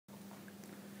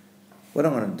What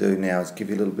I'm going to do now is give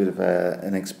you a little bit of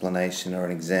an explanation or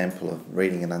an example of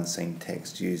reading an unseen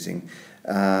text using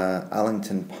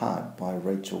Arlington Park by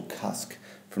Rachel Cusk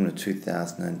from the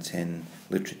 2010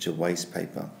 Literature WACE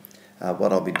paper.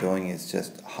 What I'll be doing is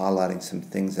just highlighting some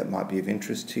things that might be of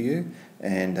interest to you,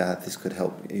 and this could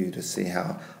help you to see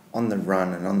how on the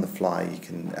run and on the fly you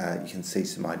can see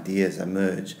some ideas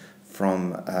emerge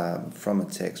from a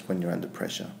text when you're under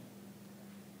pressure.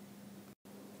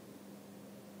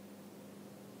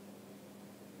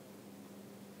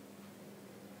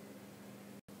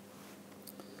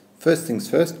 First things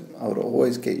first, I would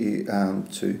always get you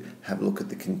to have a look at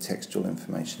the contextual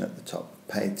information at the top.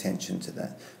 Pay attention to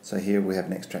that. So here we have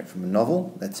an extract from a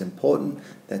novel. That's important.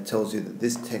 That tells you that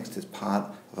this text is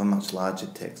part of a much larger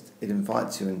text. It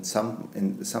invites you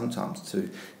sometimes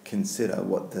to consider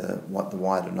what the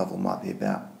wider novel might be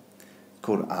about. It's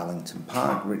called Arlington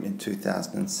Park, written in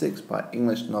 2006 by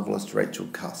English novelist Rachel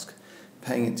Cusk.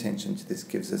 Paying attention to this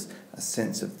gives us a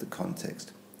sense of the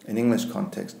context. An English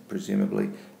context,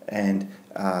 presumably, and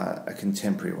a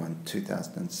contemporary one,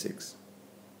 2006.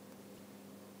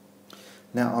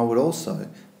 Now, I would also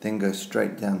then go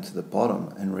straight down to the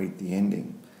bottom and read the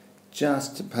ending,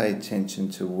 just to pay attention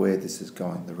to where this is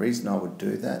going. The reason I would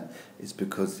do that is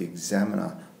because the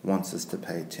examiner wants us to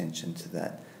pay attention to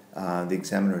that. The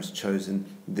examiner has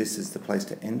chosen this is the place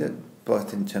to end it,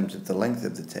 both in terms of the length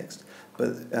of the text,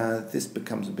 but this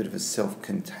becomes a bit of a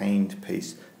self-contained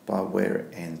piece by where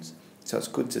it ends. So it's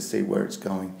good to see where it's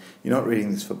going. You're not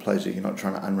reading this for pleasure. You're not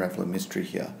trying to unravel a mystery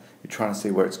here. You're trying to see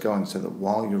where it's going so that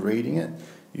while you're reading it,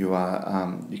 you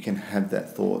can have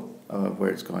that thought of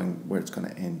where it's going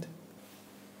to end.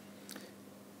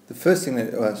 The first thing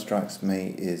that strikes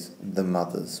me is the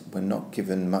mothers. We're not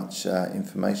given much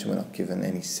information. We're not given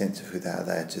any sense of who they are.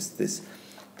 They are just this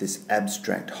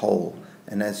abstract whole.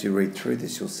 And as you read through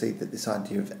this, you'll see that this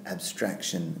idea of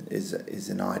abstraction is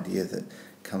an idea that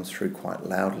comes through quite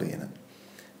loudly in it.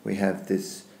 We have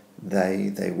this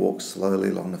they walk slowly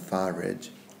along the far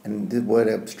edge, and the word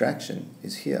abstraction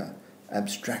is here.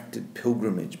 Abstracted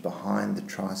pilgrimage behind the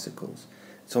tricycles.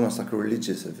 It's almost like a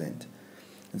religious event.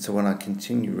 And so when I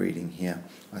continue reading here,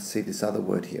 I see this other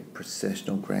word here,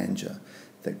 processional grandeur,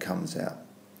 that comes out.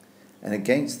 And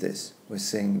against this, we're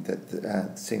seeing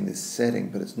this setting,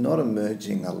 but it's not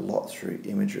emerging a lot through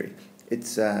imagery.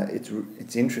 It's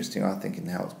interesting, I think, in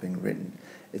how it's being written.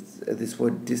 It's this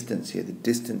word distance here, the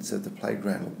distance of the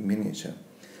playground miniature.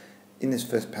 In this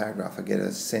first paragraph, I get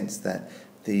a sense that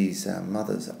these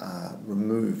mothers are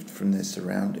removed from their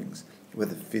surroundings,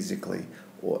 whether physically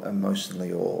or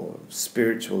emotionally or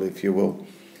spiritually, if you will.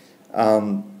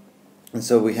 And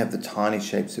so we have the tiny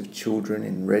shapes of children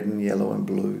in red and yellow and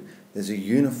blue. There's a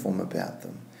uniform about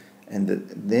them. And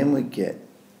then we get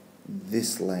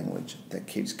this language that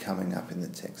keeps coming up in the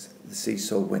text. The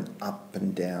seesaw went up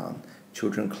and down.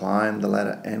 Children climbed the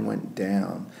ladder and went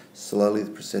down. Slowly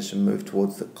the procession moved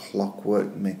towards the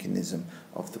clockwork mechanism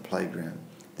of the playground.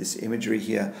 This imagery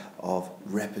here of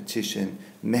repetition,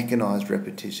 mechanized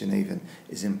repetition even,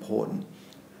 is important.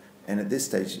 And at this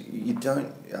stage, you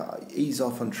don't ease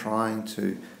off on trying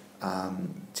to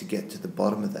get to the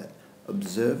bottom of that.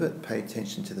 Observe it, pay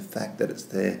attention to the fact that it's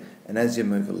there, and as you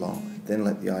move along, then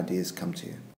let the ideas come to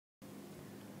you.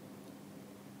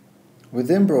 We're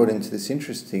then brought into this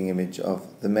interesting image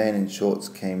of the man in shorts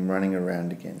came running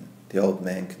around again. The old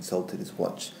man consulted his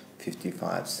watch.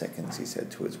 55 seconds, he said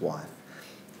to his wife.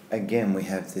 Again, we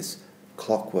have this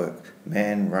clockwork,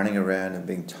 man running around and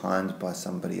being timed by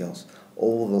somebody else.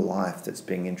 All the life that's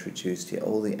being introduced here,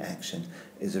 all the action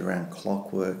is around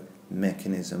clockwork,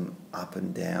 mechanism, up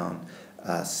and down,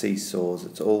 seesaws.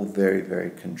 It's all very, very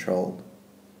controlled.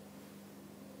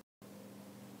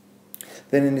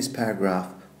 Then in this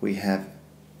paragraph, we have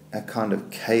a kind of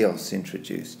chaos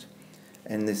introduced,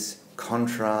 and this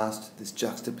contrast, this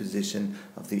juxtaposition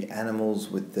of the animals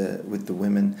with the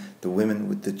women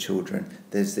with the children.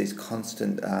 There's these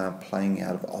constant playing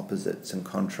out of opposites and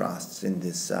contrasts in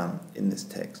this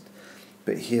text.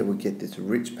 But here we get this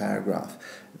rich paragraph,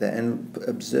 and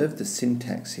observe the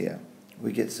syntax here.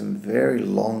 We get some very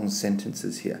long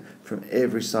sentences here. From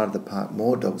every side of the park,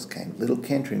 more dogs came, little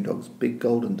cantering dogs, big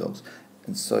golden dogs,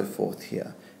 and so forth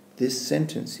here. This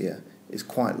sentence here is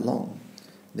quite long.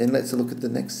 Then let's look at the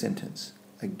next sentence.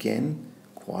 Again,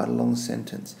 quite a long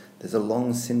sentence. There's a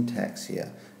long syntax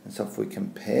here. And so if we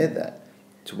compare that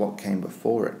to what came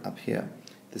before it up here,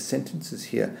 the sentences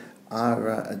here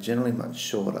are generally much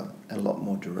shorter and a lot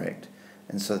more direct.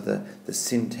 And so the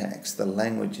syntax, the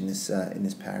language in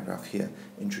this paragraph here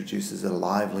introduces a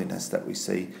liveliness that we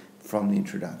see from the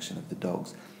introduction of the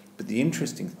dogs. But the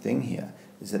interesting thing here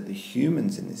is that the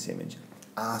humans in this image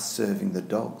are serving the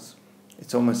dogs.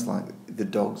 It's almost like the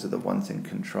dogs are the ones in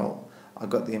control. I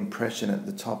got the impression at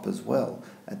the top as well,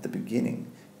 at the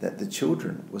beginning, that the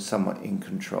children were somewhat in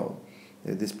control.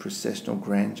 This processional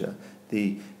grandeur,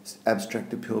 the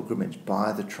abstracted pilgrimage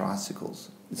by the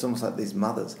tricycles. It's almost like these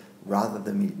mothers, rather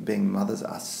than being mothers,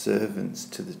 are servants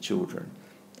to the children.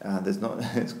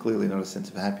 It's clearly not a sense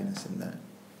of happiness in that.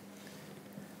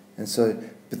 And so,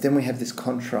 but then we have this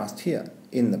contrast here.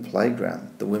 In the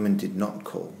playground, the women did not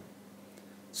call.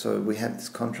 So we have this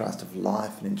contrast of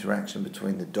life and interaction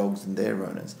between the dogs and their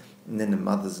owners, and then the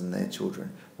mothers and their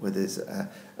children, where there's a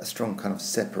strong kind of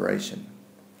separation.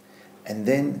 And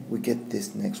then we get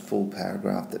this next full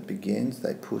paragraph that begins,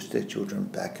 they push their children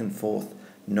back and forth,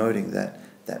 noting that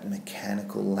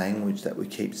mechanical language that we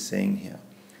keep seeing here.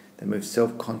 They move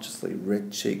self-consciously,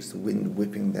 red cheeks, the wind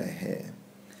whipping their hair.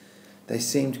 They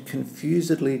seemed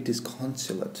confusedly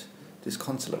disconsolate.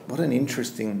 What an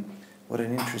interesting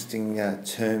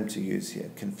term to use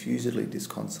here, confusedly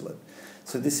disconsolate.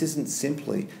 So this isn't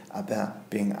simply about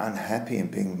being unhappy and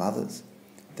being mothers.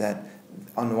 That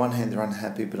on the one hand they're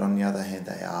unhappy, but on the other hand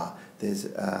they are. There's,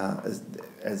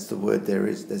 as the word there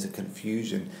is, there's a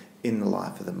confusion in the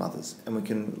life of the mothers. And we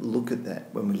can look at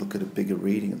that when we look at a bigger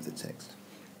reading of the text.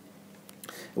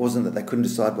 It wasn't that they couldn't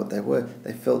decide what they were.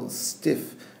 They felt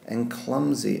stiff and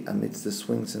clumsy amidst the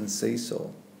swings and seesaw.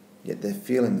 Yet their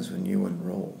feelings were new and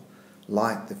raw,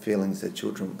 like the feelings they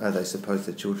supposed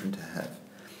their children to have.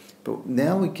 But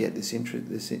now we get this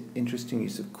interesting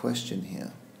use of question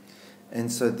here.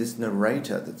 And so this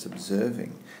narrator that's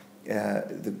observing,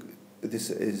 this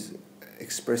is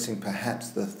expressing perhaps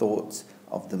the thoughts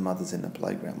of the mothers in the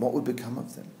playground. What would become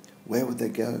of them? Where would they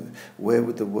go? Where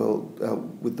would the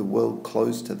world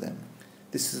close to them?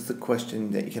 This is the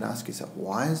question that you can ask yourself.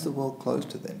 Why is the world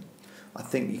closed to them? I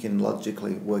think you can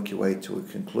logically work your way to a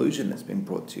conclusion that's been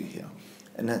brought to you here.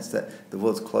 And that's that the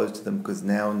world's closed to them because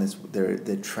now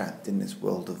they're trapped in this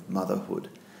world of motherhood.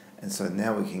 And so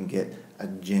now we can get a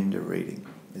gender reading.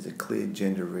 There's a clear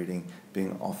gender reading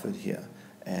being offered here.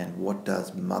 And what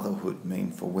does motherhood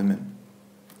mean for women?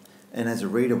 And as a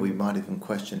reader, we might even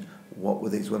question, what were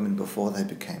these women before they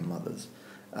became mothers?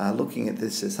 Looking at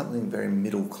this, there's something very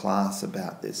middle class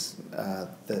about this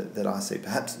that I see.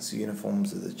 Perhaps it's the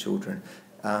uniforms of the children.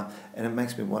 And it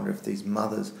makes me wonder if these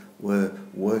mothers were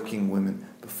working women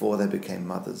before they became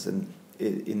mothers, and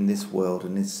in this world,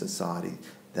 in this society,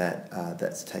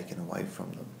 that's taken away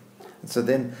from them. And so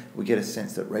then we get a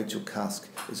sense that Rachel Cusk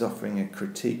is offering a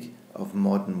critique of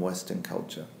modern Western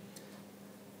culture.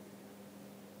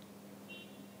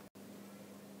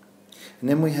 And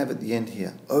then we have at the end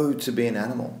here, oh, to be an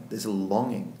animal. There's a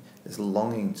longing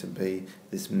to be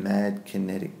this mad,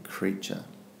 kinetic creature.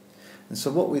 And so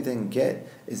what we then get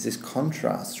is this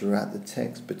contrast throughout the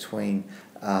text between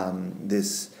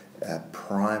this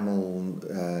primal,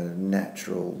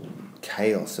 natural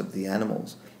chaos of the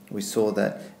animals. We saw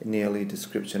that in the early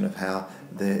description of how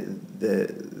they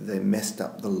messed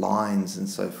up the lines and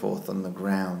so forth on the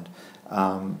ground.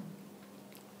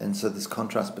 And so this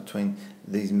contrast between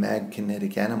these mad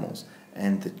kinetic animals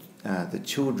and the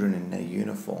children in their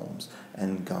uniforms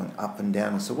and going up and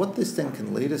down. And so what this then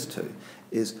can lead us to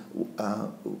is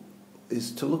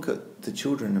to look at the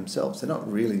children themselves. They're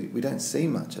not really, we don't see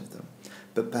much of them.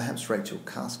 But perhaps Rachel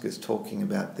Cusk is talking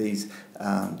about these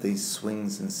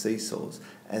swings and seesaws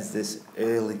as this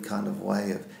early kind of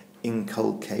way of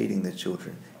inculcating the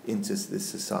children into this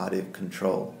society of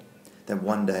control. That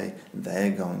one day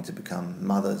they're going to become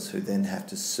mothers who then have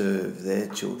to serve their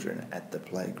children at the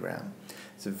playground.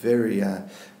 It's a very,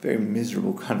 very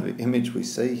miserable kind of image we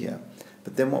see here.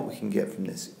 But then what we can get from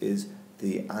this is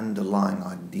the underlying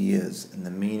ideas and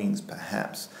the meanings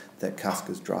perhaps that Cusk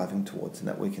is driving towards and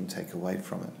that we can take away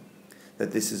from it.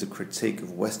 That this is a critique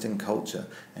of Western culture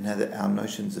and how that our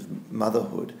notions of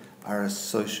motherhood are a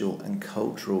social and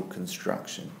cultural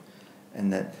construction,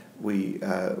 and that we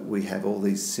have all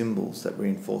these symbols that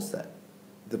reinforce that.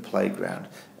 The playground,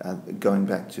 going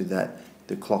back to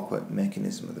the clockwork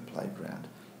mechanism of the playground,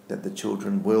 that the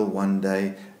children will one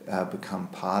day become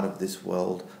part of this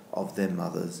world of their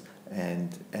mothers,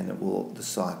 and the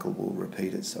cycle will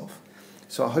repeat itself.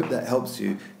 So I hope that helps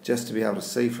you just to be able to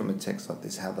see from a text like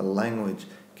this how the language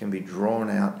can be drawn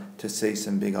out to see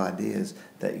some big ideas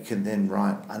that you can then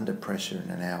write under pressure in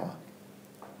an hour.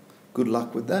 Good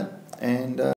luck with that, and